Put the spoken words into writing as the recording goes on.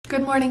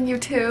Good morning,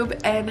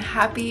 YouTube, and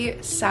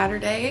happy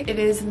Saturday. It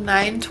is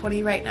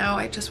 9:20 right now.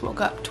 I just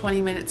woke up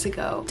 20 minutes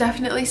ago.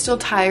 Definitely still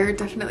tired,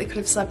 definitely could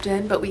have slept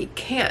in, but we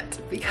can't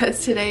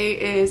because today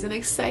is an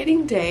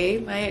exciting day.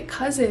 My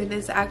cousin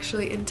is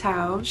actually in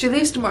town. She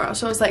leaves tomorrow,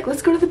 so I was like,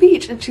 let's go to the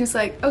beach, and she was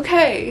like,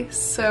 okay.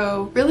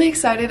 So really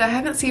excited. I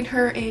haven't seen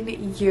her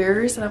in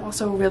years, and I'm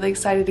also really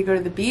excited to go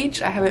to the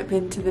beach. I haven't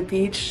been to the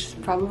beach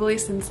probably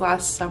since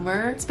last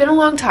summer. It's been a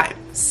long time,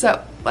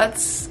 so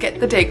let's get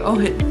the day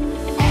going.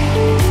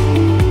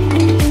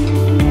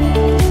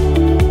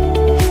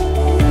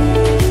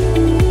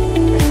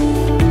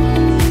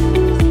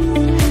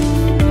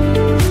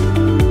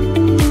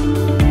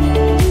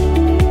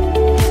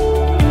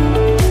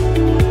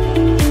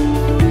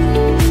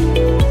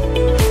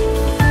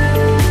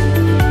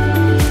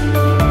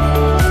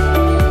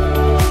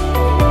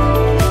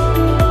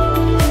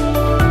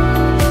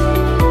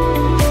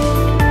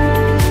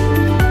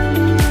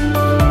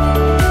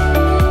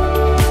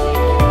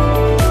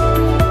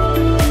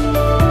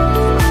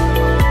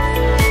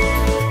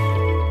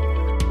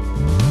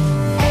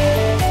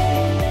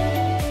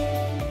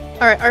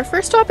 Alright, our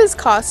first stop is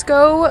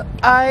Costco.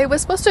 I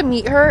was supposed to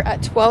meet her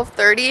at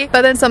 12:30,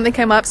 but then something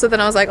came up, so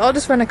then I was like, I'll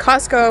just run to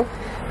Costco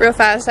real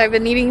fast. I've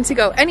been needing to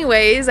go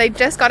anyways. I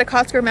just got a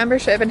Costco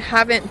membership and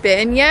haven't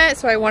been yet,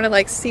 so I want to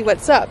like see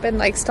what's up and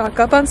like stock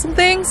up on some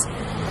things.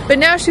 But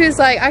now she was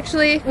like,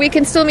 actually, we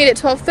can still meet at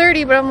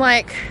 12:30, but I'm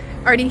like,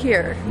 already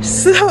here.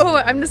 So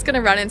I'm just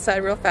gonna run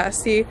inside real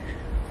fast, see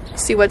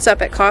what's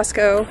up at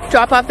Costco,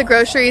 drop off the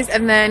groceries,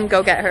 and then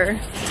go get her.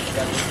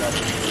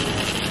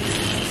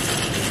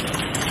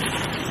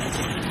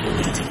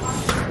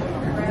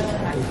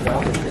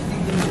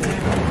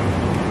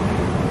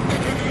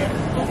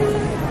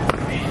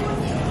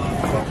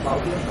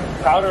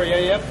 Powder, yeah,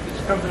 yep. It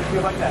just comes in a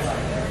few like that.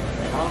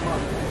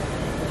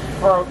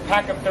 For a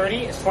pack of 30,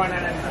 it's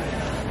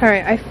 $29.99.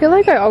 Alright, I feel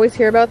like I always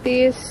hear about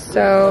these,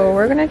 so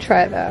we're gonna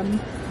try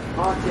them.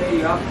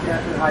 Okay,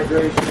 oxygen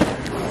hydration.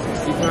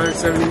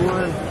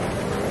 $65.71.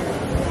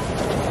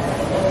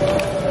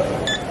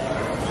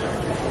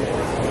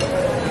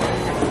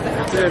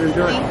 That's it,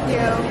 enjoy. Thank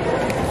you.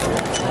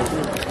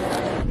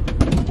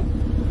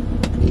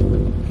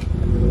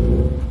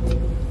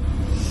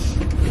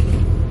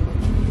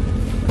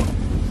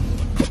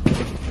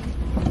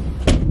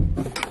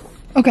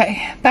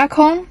 Okay, back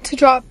home to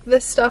drop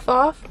this stuff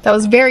off. That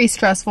was very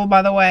stressful,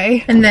 by the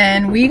way. And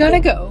then we gotta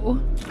go.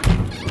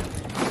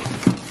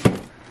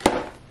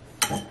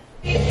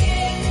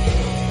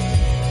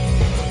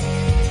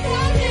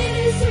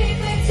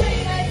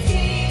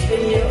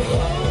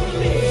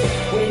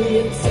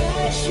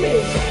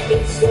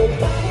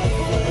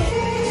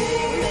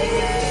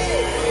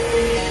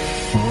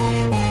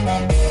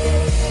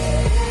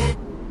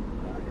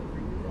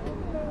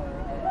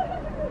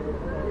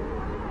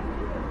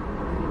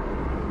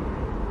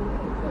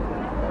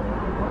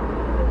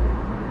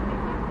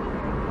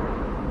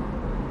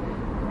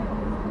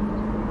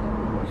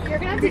 You're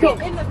gonna have to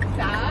get in the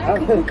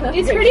back.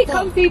 It's pretty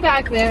comfy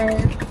back there.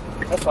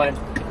 That's fine.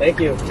 Thank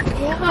you.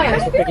 Yeah.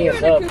 Thanks for picking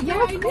us up.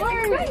 Yeah, of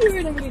course. You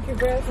were gonna get your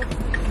breath.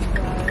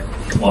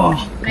 Oh.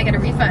 I got a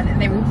refund,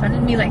 and they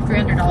refunded me like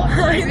 $300.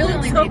 I really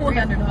only paid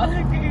 $300.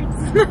 I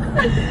do.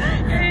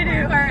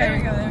 All right, there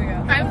we go. There we go.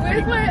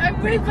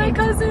 I'm with my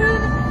cousin.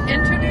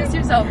 Introduce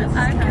yourself.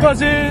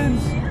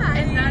 Cousins.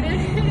 And that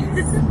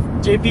is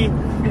JP.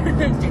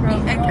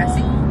 JP and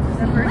Cassie.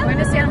 We're going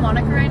to Santa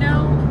Monica right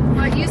now.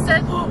 But you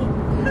said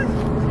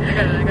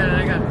I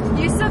got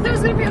it. you said there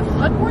was going to be a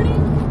flood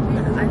warning.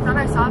 I thought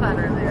I saw that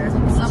earlier.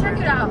 We'll check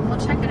it out. We'll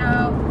check it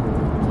out.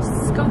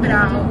 Just scope it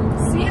out.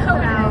 See how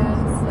it is.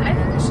 I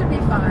think it should be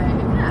fine.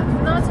 Yeah.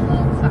 Even though it's a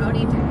little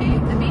cloudy day,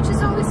 the beach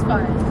is always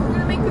fun. We're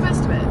gonna make the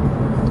best of it.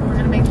 We're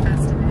gonna make the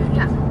best of it.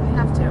 Yeah, we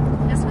have to.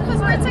 Yes, because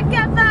we're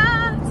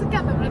together.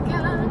 Together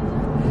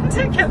again.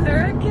 Together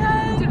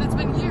again. Dude, it's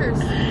been years.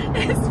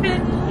 It's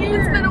been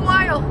years. It's been a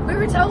while. We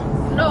were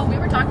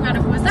talking about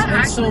it. Was that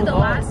actually so the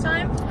long. last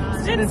time?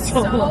 It's been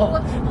so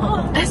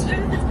long. It's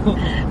been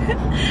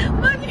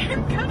look,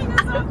 you're cutting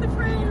us off the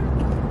frame.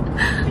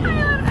 I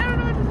don't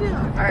know what to do.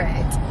 All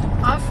right,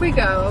 off we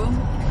go.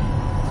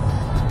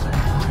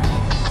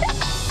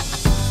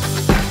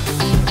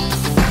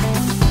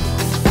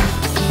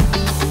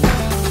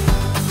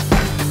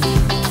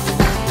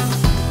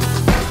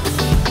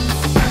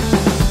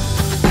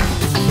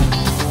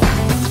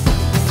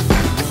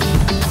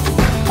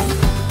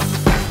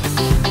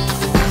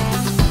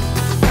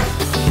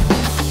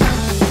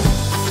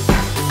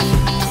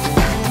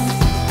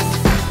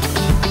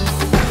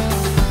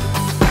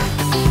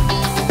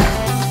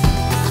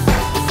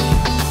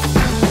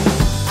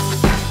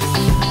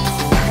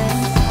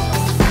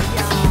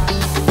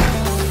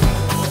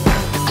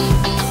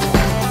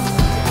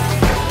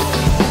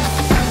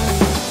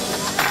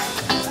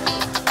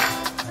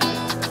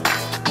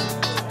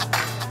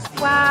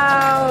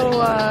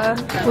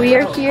 We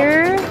are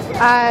here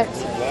at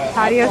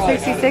Patio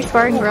 66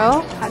 Bar and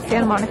Grill at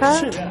Santa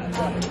Monica.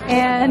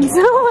 And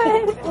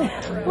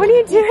What are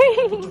you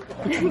doing?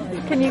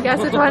 Can you guess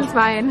which one's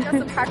mine?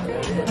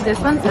 This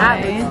one's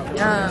mine.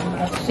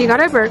 She got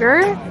a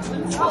burger.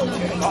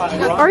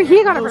 Or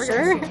he got a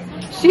burger.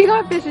 She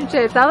got fish and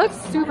chips. That looks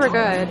super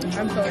good.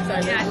 I'm so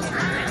excited.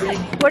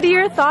 What are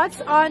your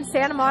thoughts on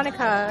Santa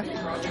Monica?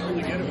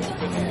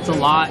 It's a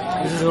lot.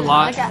 This is a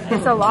lot.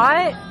 It's a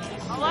lot?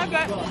 I like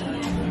it.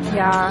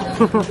 Yeah.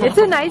 It's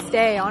a nice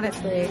day,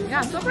 honestly.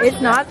 Yeah, so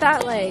It's not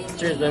that like,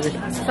 cheers, baby.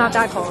 it's not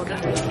that cold. I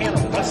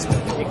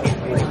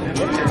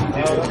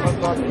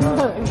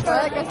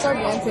like I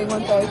started dancing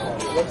once I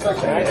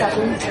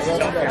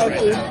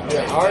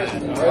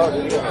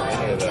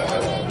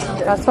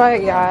That's why,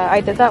 yeah,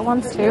 I did that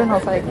once too, and I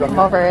was like, I'm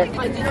over it.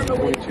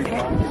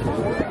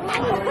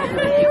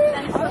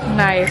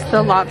 Nice.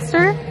 The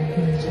lobster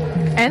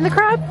and the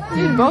crab?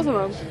 Dude, both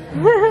of them.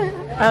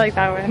 I like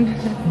that one.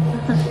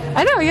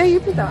 I know, yeah, you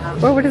picked that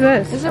one. What is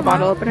this? This is a a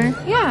bottle bottle. opener?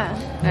 Yeah.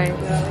 Nice. Oh,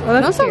 It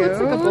that's also cute. looks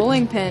like a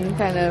bowling pin,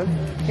 kind of.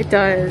 It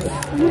does.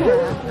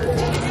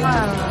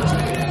 Wow.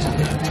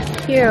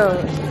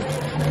 Cute.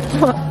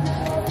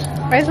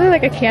 Why is there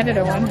like a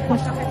Canada one?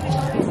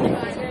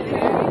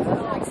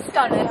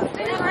 Stunning.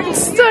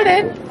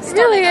 Stunning. It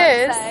really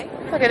is.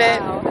 Look at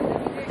it.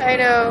 I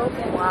know.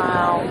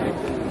 Wow.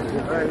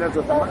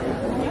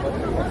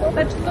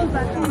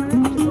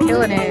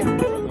 Killing it.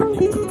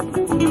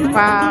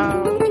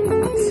 Wow.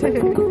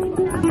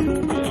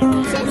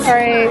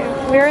 Alright,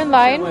 we're in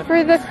line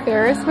for the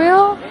Ferris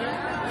wheel.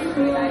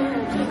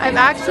 I've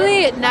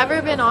actually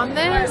never been on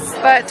this,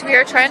 but we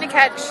are trying to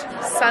catch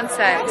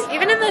sunset.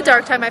 Even in the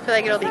dark time, I feel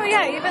like it'll be. Oh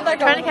yeah, even like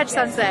Trying to catch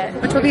sunset,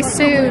 which will be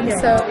soon,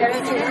 so.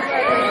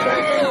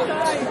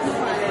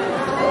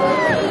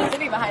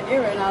 sitting behind you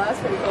right now. That's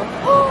pretty cool.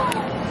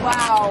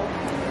 Wow.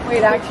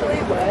 Wait, actually,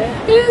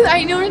 what?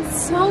 I know,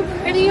 it's so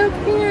pretty up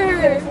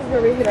here. This is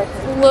where we hit up.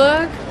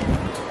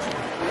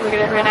 Look at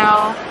it right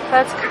now.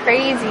 That's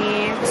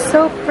crazy.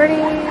 So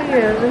pretty.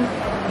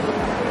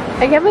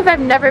 I can't believe I've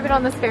never been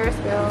on this Ferris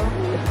wheel.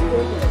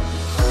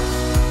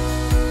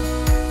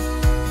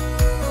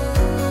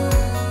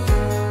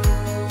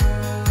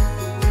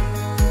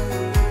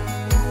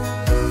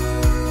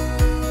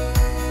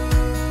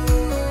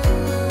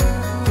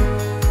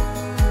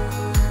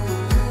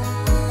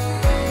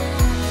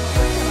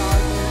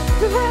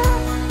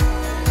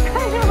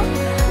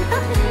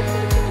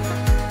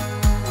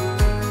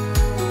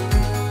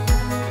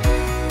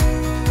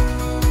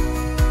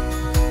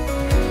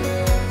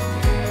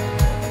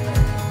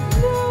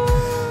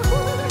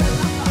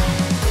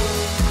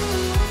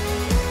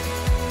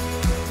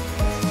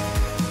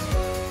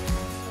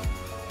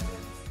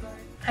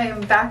 I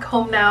am back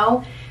home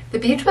now. The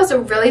beach was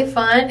really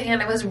fun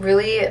and it was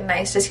really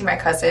nice to see my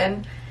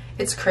cousin.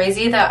 It's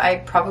crazy that I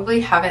probably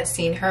haven't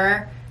seen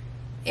her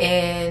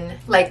in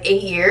like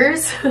 8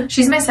 years.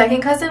 She's my second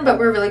cousin, but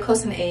we're really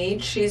close in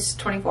age. She's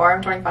 24,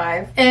 I'm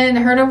 25. And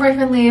her and her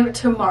boyfriend leave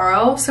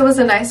tomorrow, so it was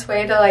a nice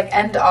way to like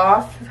end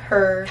off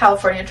her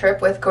California trip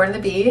with going to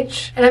the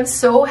beach. And I'm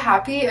so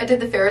happy I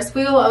did the Ferris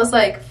wheel. I was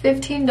like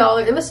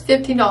 $15. It was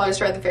 $15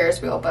 to ride the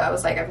Ferris wheel, but I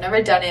was like, I've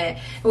never done it.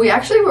 And we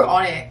actually were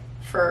on it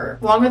for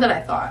longer than I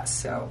thought,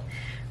 so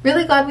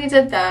really glad we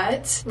did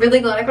that.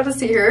 Really glad I got to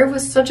see her. It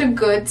was such a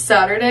good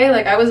Saturday.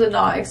 Like, I was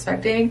not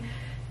expecting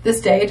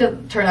this day to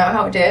turn out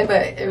how it did,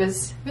 but it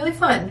was really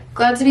fun.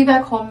 Glad to be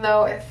back home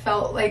though. It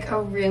felt like a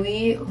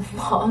really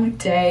long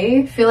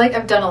day. I feel like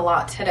I've done a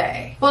lot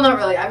today. Well, not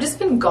really. I've just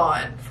been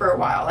gone for a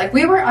while. Like,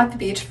 we were at the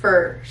beach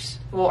for,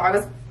 well,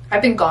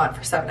 I've been gone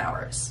for 7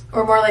 hours,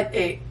 or more like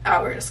 8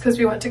 hours, because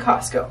we went to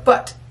Costco.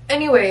 But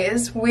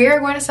anyways, we're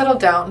going to settle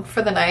down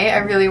for the night. I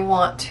really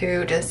want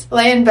to just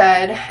lay in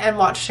bed and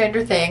watch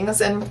Stranger Things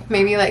and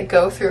maybe like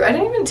go through. I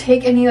didn't even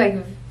take any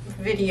like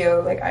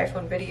video, like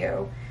iPhone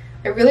video.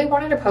 I really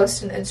wanted to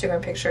post an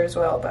Instagram picture as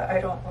well, but I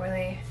don't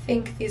really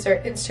think these are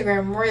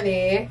Instagram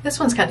worthy. This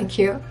one's kind of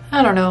cute.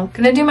 I don't know.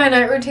 Gonna do my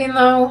night routine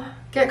though.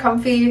 Get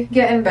comfy,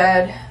 get in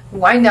bed,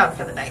 wind down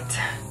for the night.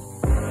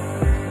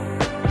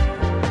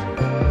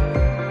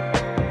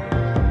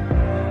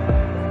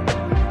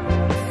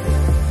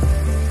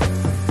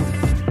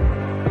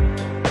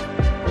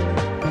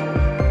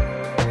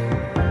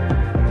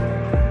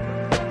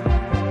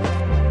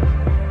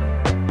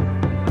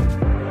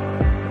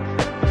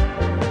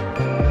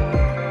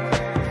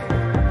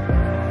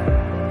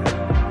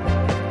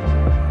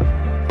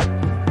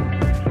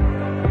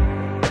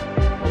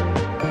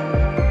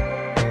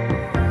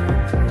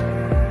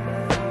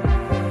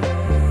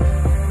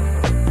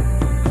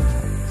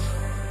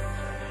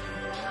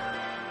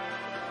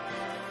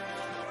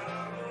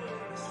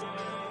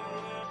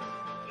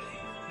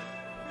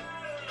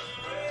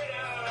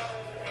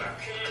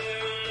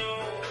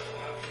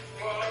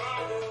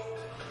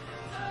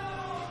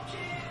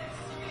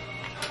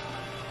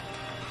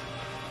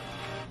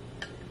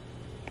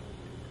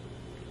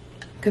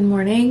 Good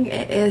morning.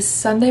 It is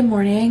Sunday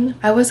morning.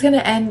 I was gonna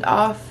end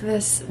off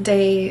this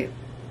day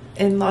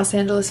in Los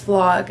Angeles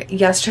vlog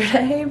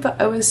yesterday, but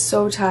I was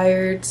so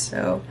tired,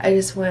 so I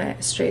just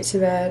went straight to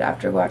bed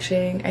after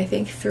watching, I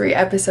think, 3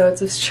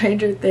 episodes of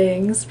Stranger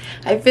Things.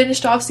 I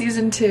finished off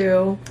season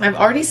 2. I've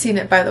already seen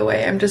it, by the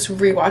way. I'm just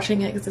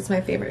rewatching it because it's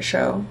my favorite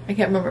show. I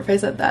can't remember if I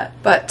said that,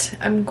 but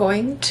I'm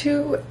going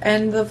to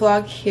end the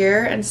vlog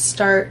here and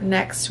start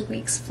next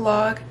week's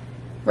vlog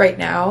right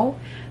now.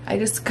 I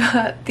just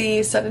got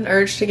the sudden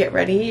urge to get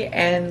ready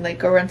and like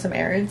go run some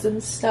errands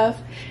and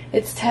stuff.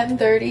 It's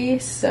 10:30,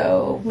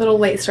 so a little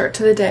late start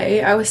to the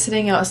day. I was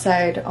sitting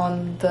outside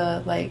on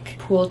the like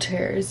pool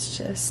chairs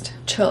just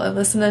chilling,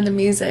 listening to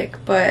music,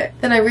 but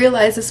then I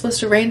realized it's supposed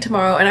to rain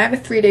tomorrow and I have a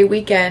 3-day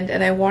weekend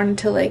and I wanted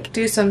to like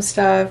do some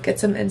stuff, get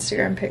some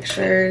Instagram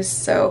pictures,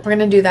 so we're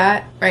gonna do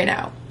that right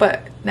now,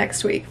 but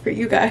next week for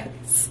you guys.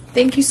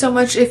 Thank you so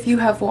much if you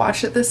have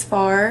watched it this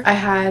far. I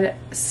had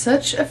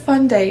such a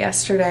fun day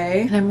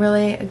yesterday and I'm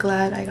really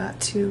glad I got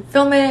to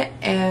film it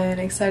and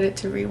excited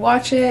to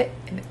rewatch it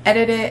and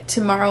edit it.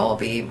 Tomorrow will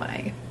be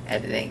my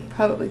editing,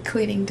 probably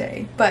cleaning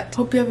day. But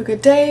hope you have a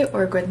good day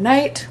or a good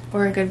night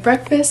or a good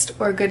breakfast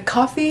or a good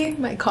coffee.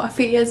 My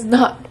coffee has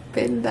not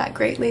been that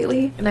great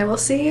lately, and I will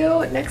see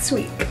you next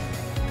week.